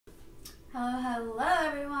Hello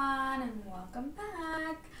everyone, and welcome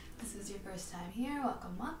back. If this is your first time here,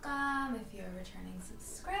 welcome. If you're a returning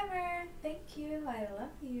subscriber, thank you, I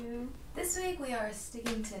love you. This week we are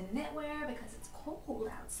sticking to knitwear because it's cold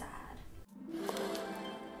outside.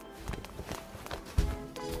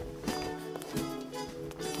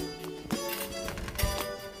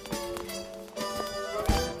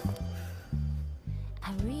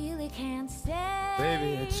 I really can't stay.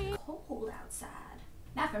 Baby, it's cold outside.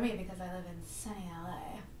 Not for me because I live in sunny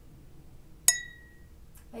LA.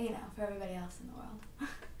 But you know, for everybody else in the world.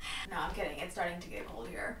 No, I'm kidding. It's starting to get cold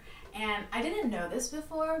here. And I didn't know this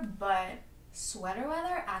before, but sweater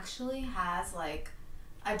weather actually has like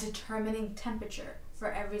a determining temperature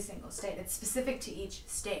for every single state. It's specific to each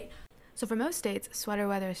state. So for most states, sweater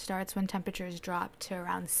weather starts when temperatures drop to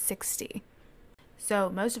around 60.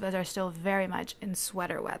 So most of us are still very much in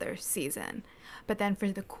sweater weather season. But then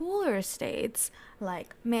for the cooler states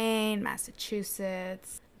like Maine,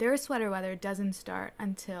 Massachusetts, their sweater weather doesn't start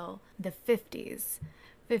until the 50s.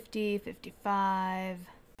 50, 55.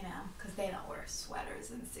 You know, because they don't wear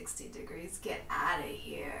sweaters in 60 degrees. Get out of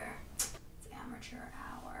here. It's amateur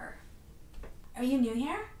hour. Are you new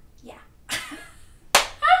here? Yeah.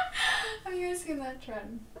 I'm gonna skip that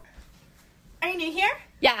trend. Are you new here?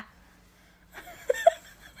 Yeah.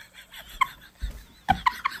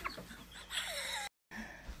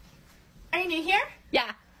 Are you new here?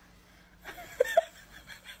 Yeah.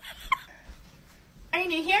 Are you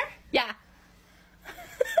new here? Yeah.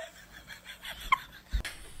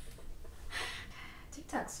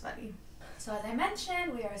 TikTok's funny. So as I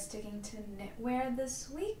mentioned, we are sticking to knitwear this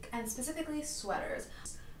week, and specifically sweaters.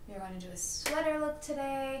 We are going to do a sweater look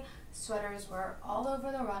today. Sweaters were all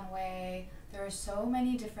over the runway. There are so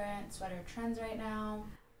many different sweater trends right now.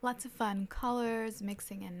 Lots of fun colors,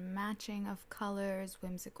 mixing and matching of colors,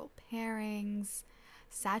 whimsical pairings.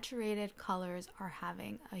 Saturated colors are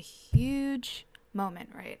having a huge moment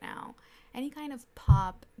right now. Any kind of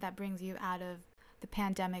pop that brings you out of the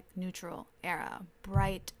pandemic neutral era.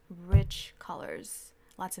 Bright, rich colors.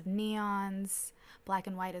 Lots of neons. Black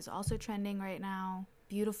and white is also trending right now.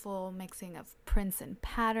 Beautiful mixing of prints and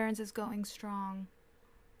patterns is going strong.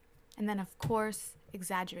 And then of course,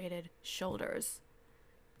 exaggerated shoulders.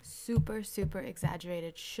 Super, super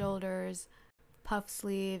exaggerated shoulders, puff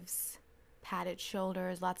sleeves, padded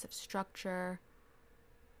shoulders, lots of structure,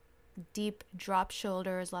 deep drop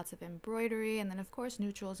shoulders, lots of embroidery, and then of course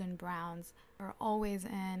neutrals and browns are always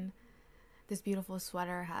in. This beautiful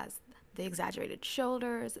sweater has the exaggerated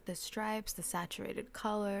shoulders, the stripes, the saturated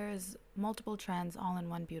colors, multiple trends all in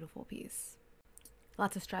one beautiful piece.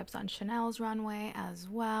 Lots of stripes on Chanel's runway as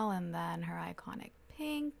well, and then her iconic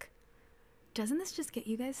pink. Doesn't this just get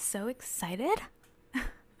you guys so excited?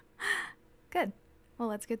 Good. Well,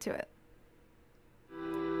 let's get to it.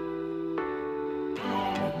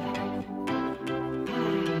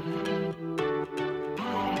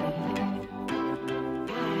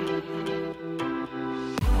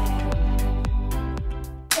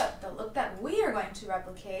 So, the look that we are going to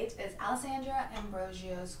replicate is Alessandra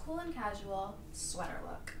Ambrosio's cool and casual sweater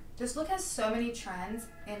look. This look has so many trends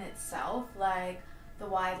in itself, like the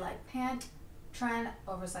wide leg pant trend,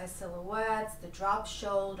 oversized silhouettes, the drop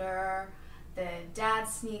shoulder, the dad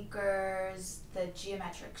sneakers, the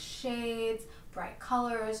geometric shades, bright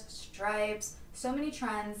colors, stripes, so many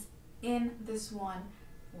trends in this one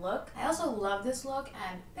look. I also love this look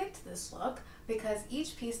and picked this look because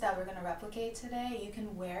each piece that we're going to replicate today, you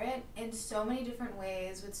can wear it in so many different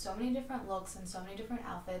ways with so many different looks and so many different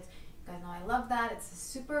outfits. You guys know I love that. It's a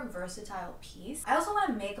super versatile piece. I also want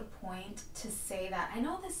to make a point to say that I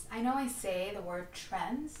know I say the word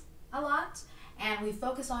trends a lot, and we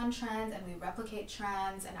focus on trends and we replicate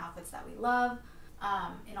trends and outfits that we love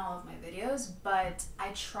in all of my videos, but I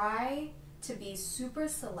try to be super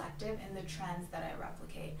selective in the trends that I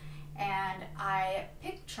replicate. And I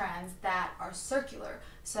pick trends that are circular,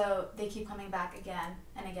 so they keep coming back again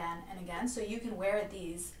and again and again, so you can wear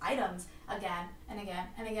these items again and again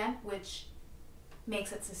and again, which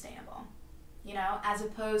makes it sustainable, you know, as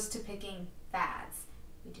opposed to picking fads.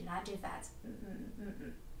 We do not do fads.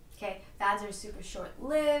 Okay, fads are super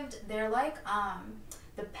short-lived. They're like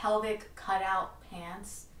the pelvic cutout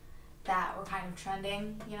pants that were kind of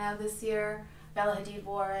trending, you know, this year. Bella Hadid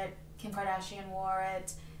wore it, Kim Kardashian wore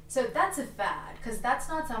it. So that's a fad, because that's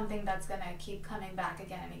not something that's going to keep coming back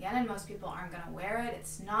again and again, and most people aren't going to wear it.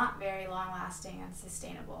 It's not very long-lasting and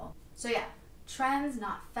sustainable. So yeah, trends,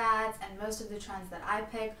 not fads, and most of the trends that I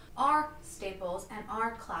pick are staples and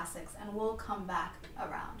are classics and will come back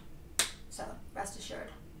around. So rest assured.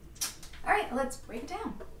 All right, let's break it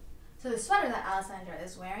down. So the sweater that Alessandra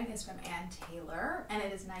is wearing is from Ann Taylor, and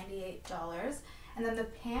it is $98. And then the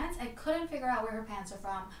pants, I couldn't figure out where her pants are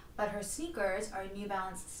from, but her sneakers are New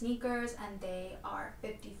Balance sneakers, and they are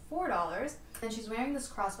 $54. Then she's wearing this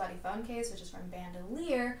crossbody phone case, which is from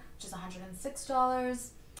Bandolier, which is $106.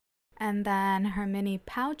 And then her mini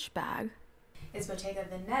pouch bag is Bottega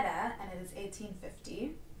Veneta, and it is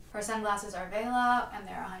 $18.50. Her sunglasses are Vela, and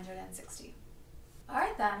they're $160.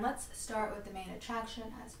 Alright then, let's start with the main attraction,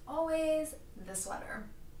 as always, the sweater.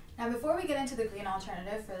 Now before we get into the green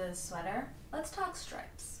alternative for this sweater, let's talk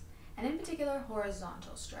stripes, and in particular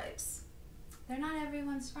horizontal stripes. They're not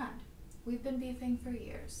everyone's friend. We've been beefing for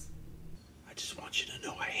years. I just want you to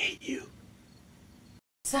know I hate you.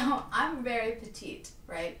 So I'm very petite,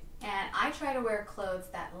 right? And I try to wear clothes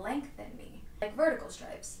that lengthen me, like vertical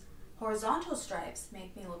stripes. Horizontal stripes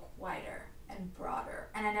make me look wider and broader,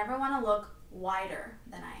 and I never want to look wider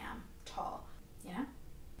than I am tall, you know?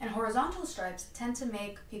 And horizontal stripes tend to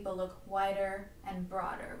make people look wider and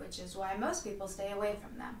broader, which is why most people stay away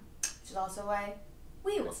from them, which is also why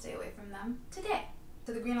we will stay away from them today.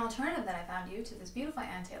 So the green alternative that I found you to this beautiful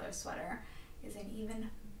Ann Taylor sweater is an even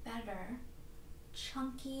better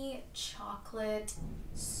chunky chocolate,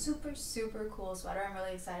 super, super cool sweater. I'm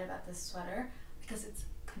really excited about this sweater because it's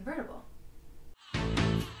convertible.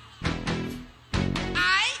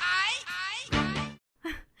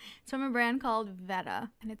 It's from a brand called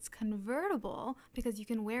Veta, and it's convertible because you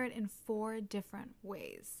can wear it in 4 different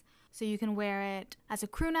ways. So you can wear it as a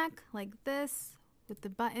crew neck like this with the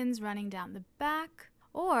buttons running down the back,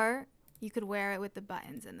 or you could wear it with the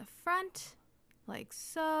buttons in the front like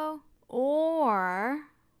so, or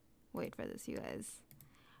wait for this, you guys,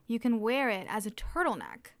 you can wear it as a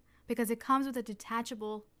turtleneck because it comes with a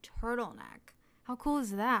detachable turtleneck. How cool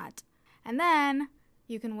is that? And then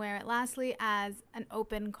you can wear it lastly as an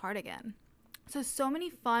open cardigan. So many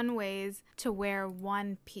fun ways to wear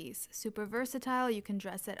one piece. Super versatile. You can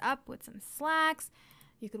dress it up with some slacks.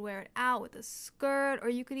 You could wear it out with a skirt, or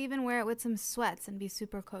you could even wear it with some sweats and be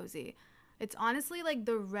super cozy. It's honestly like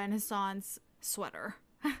the Renaissance sweater.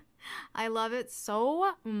 I love it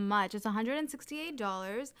so much. It's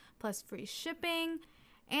 $168 plus free shipping,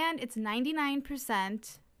 and it's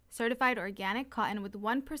 99% certified organic cotton with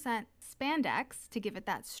 1% spandex to give it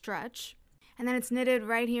that stretch. And then it's knitted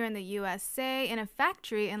right here in the USA in a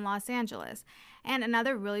factory in Los Angeles. And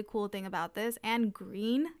another really cool thing about this and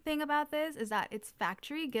green thing about this is that its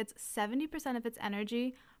factory gets 70% of its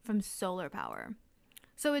energy from solar power.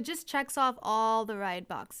 So it just checks off all the right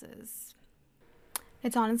boxes.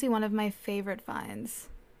 It's honestly one of my favorite finds.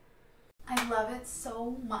 I love it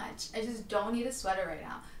so much. I just don't need a sweater right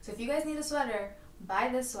now. So if you guys need a sweater, buy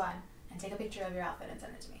this one and take a picture of your outfit and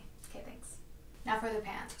send it to me. Okay, thanks. Now for the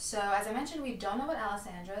pants. So as I mentioned, we don't know what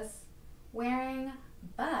Alessandra's wearing,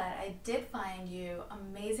 but I did find you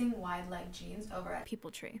amazing wide leg jeans over at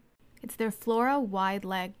People Tree. It's their Flora wide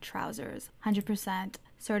leg trousers, 100%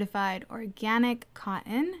 certified organic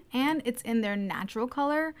cotton, and it's in their natural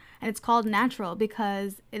color, and it's called natural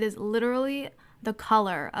because it is literally the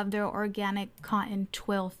color of their organic cotton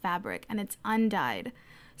twill fabric, and it's undyed.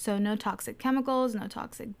 So no toxic chemicals, no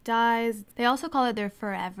toxic dyes. They also call it their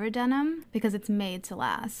forever denim because it's made to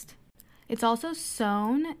last. It's also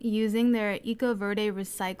sewn using their Eco Verde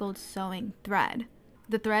recycled sewing thread.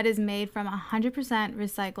 The thread is made from 100%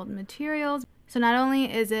 recycled materials. So not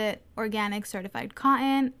only is it organic certified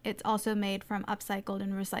cotton, it's also made from upcycled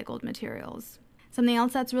and recycled materials. Something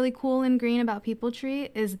else that's really cool and green about People Tree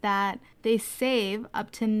is that they save up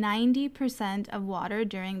to 90% of water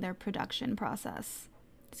during their production process.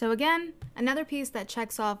 So again, another piece that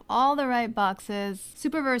checks off all the right boxes,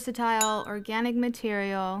 super versatile, organic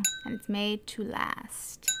material, and it's made to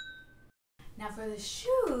last. Now for the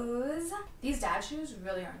shoes, these dad shoes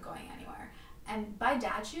really aren't going anywhere. And by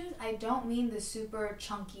dad shoes, I don't mean the super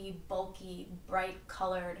chunky, bulky, bright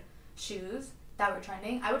colored shoes that were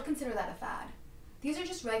trending. I would consider that a fad. These are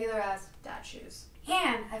just regular ass dad shoes.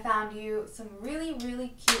 And I found you some really,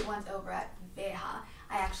 really cute ones over at Veja.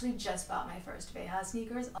 I actually just bought my first Veja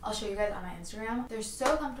sneakers. I'll show you guys on my Instagram. They're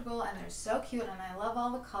so comfortable and they're so cute, and I love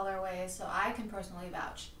all the colorways, so I can personally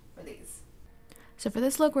vouch for these. So for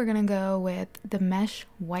this look, we're gonna go with the mesh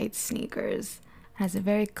white sneakers. It has a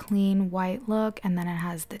very clean white look, and then it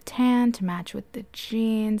has the tan to match with the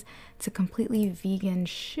jeans. It's a completely vegan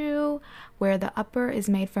shoe where the upper is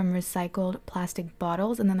made from recycled plastic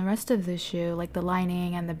bottles, and then the rest of the shoe, like the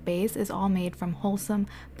lining and the base, is all made from wholesome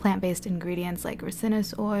plant-based ingredients like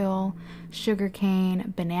ricinus oil,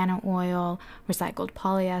 sugarcane, banana oil, recycled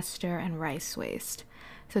polyester, and rice waste.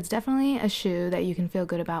 So it's definitely a shoe that you can feel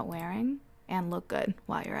good about wearing and look good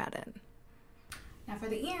while you're at it. Now for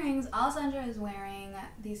the earrings, Alessandra is wearing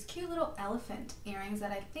these cute little elephant earrings that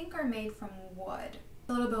I think are made from wood.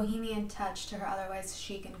 A little bohemian touch to her otherwise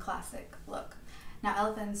chic and classic look. Now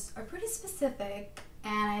elephants are pretty specific,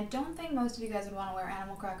 and I don't think most of you guys would want to wear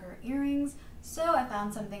animal cracker earrings, so I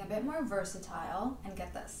found something a bit more versatile, and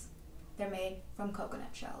get this, they're made from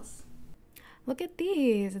coconut shells. Look at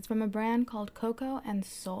these! It's from a brand called Coco and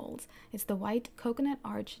Souls. It's the white coconut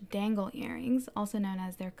arch dangle earrings, also known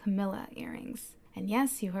as their Camilla earrings. And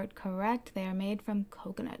yes, you heard correct, they are made from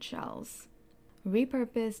coconut shells.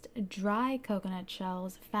 Repurposed dry coconut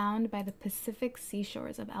shells found by the Pacific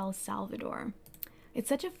seashores of El Salvador. It's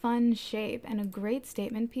such a fun shape and a great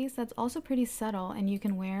statement piece that's also pretty subtle and you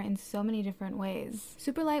can wear in so many different ways.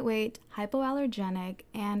 Super lightweight, hypoallergenic,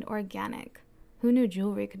 and organic. Who knew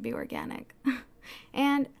jewelry could be organic?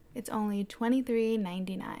 And it's only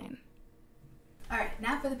 $23.99. Alright,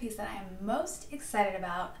 now for the piece that I am most excited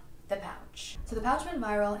about, the pouch. So the pouch went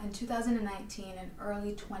viral in 2019 and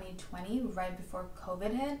early 2020, right before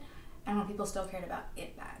COVID hit, and when people still cared about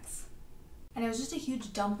it bags. And it was just a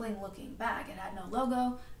huge dumpling looking bag. It had no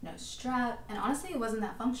logo, no strap, and honestly it wasn't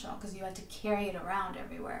that functional because you had to carry it around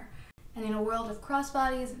everywhere. And in a world of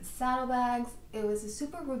crossbodies and saddlebags, it was a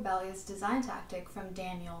super rebellious design tactic from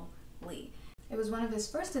Daniel Lee. It was one of his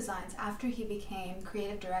first designs after he became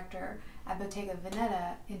creative director at Bottega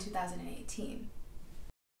Veneta in 2018.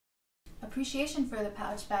 Appreciation for the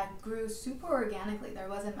pouch bag grew super organically. There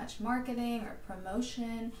wasn't much marketing or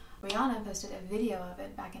promotion. Rihanna posted a video of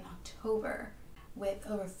it back in October with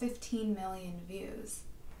over 15 million views.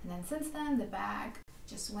 And then since then, the bag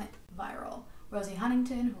just went viral. Rosie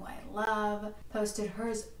Huntington, who I love, posted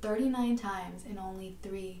hers 39 times in only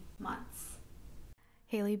 3 months.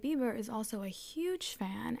 Hailey Bieber is also a huge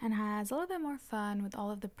fan and has a little bit more fun with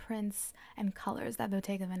all of the prints and colors that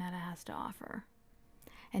Bottega Veneta has to offer.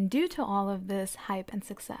 And due to all of this hype and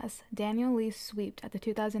success, Daniel Lee swept at the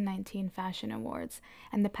 2019 Fashion Awards,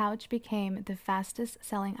 and the pouch became the fastest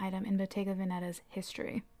selling item in Bottega Veneta's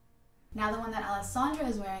history. Now the one that Alessandra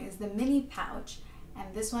is wearing is the mini pouch,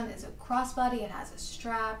 and this one is a crossbody. It has a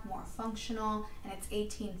strap, more functional, and it's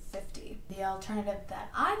 $18.50. The alternative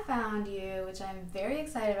that I found you, which I'm very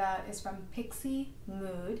excited about, is from Pixie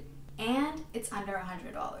Mood, and it's under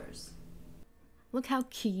 $100. Look how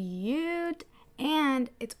cute! And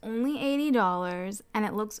it's only $80 and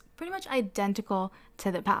it looks pretty much identical to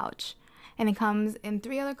the pouch. And it comes in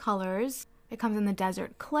 3 other colors. It comes in the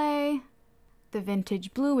desert clay, the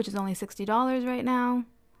vintage blue, which is only $60 right now,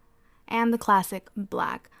 and the classic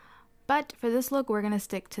black. But for this look, we're gonna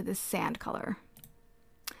stick to the sand color.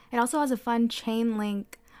 It also has a fun chain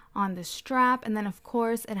link on the strap, and then of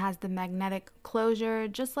course it has the magnetic closure,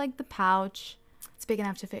 just like the pouch. It's big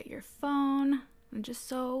enough to fit your phone. And just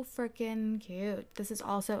so freaking cute. This is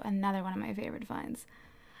also another one of my favorite finds.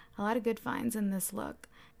 A lot of good finds in this look.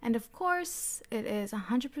 And of course, it is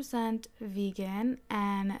 100% vegan,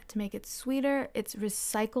 and to make it sweeter, it's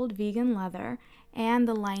recycled vegan leather, and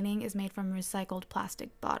the lining is made from recycled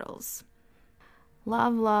plastic bottles.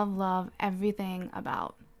 Love, love, love everything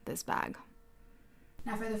about this bag.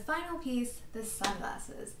 Now for the final piece, the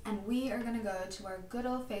sunglasses, and we are gonna go to our good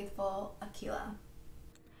old faithful Aquila.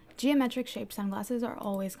 Geometric shaped sunglasses are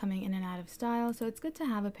always coming in and out of style, so it's good to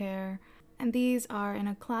have a pair. And these are in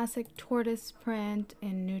a classic tortoise print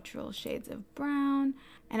in neutral shades of brown,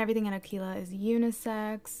 and everything at Aquila is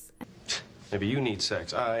unisex. Maybe you need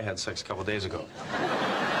sex. I had sex a couple days ago.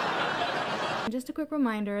 And just a quick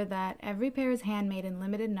reminder that every pair is handmade in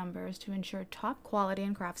limited numbers to ensure top quality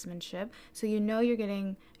and craftsmanship, so you know you're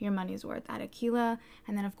getting your money's worth at Aquila.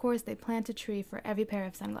 And then of course they plant a tree for every pair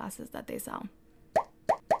of sunglasses that they sell.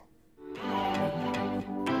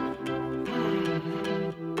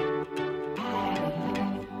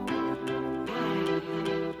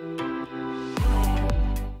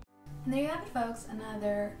 And there you have it, folks,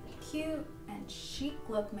 another cute and chic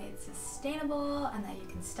look made sustainable and that you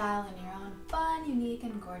can style in your own fun, unique,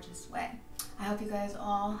 and gorgeous way. I hope you guys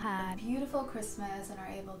all had a beautiful Christmas and are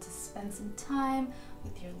able to spend some time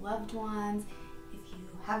with your loved ones. If you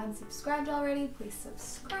haven't subscribed already, please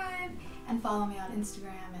subscribe and follow me on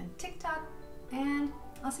Instagram and TikTok, and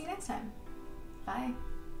I'll see you next time. Bye.